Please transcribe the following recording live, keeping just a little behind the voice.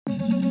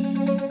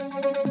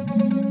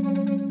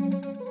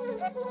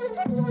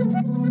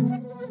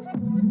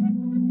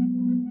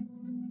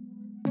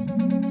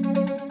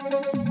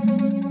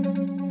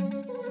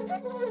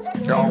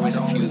There are always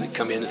a few that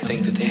come in and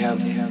think that they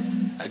have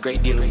a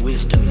great deal of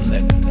wisdom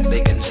that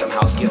they can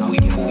somehow give we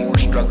poor,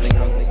 struggling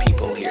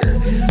people here,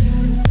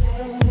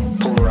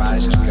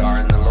 polarized as we are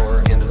in the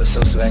lower end of the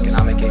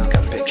socioeconomic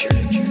income picture.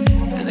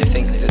 And they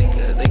think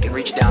that they can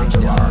reach down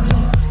to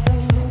our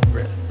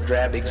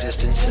drab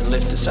existence and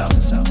lift us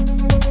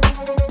up.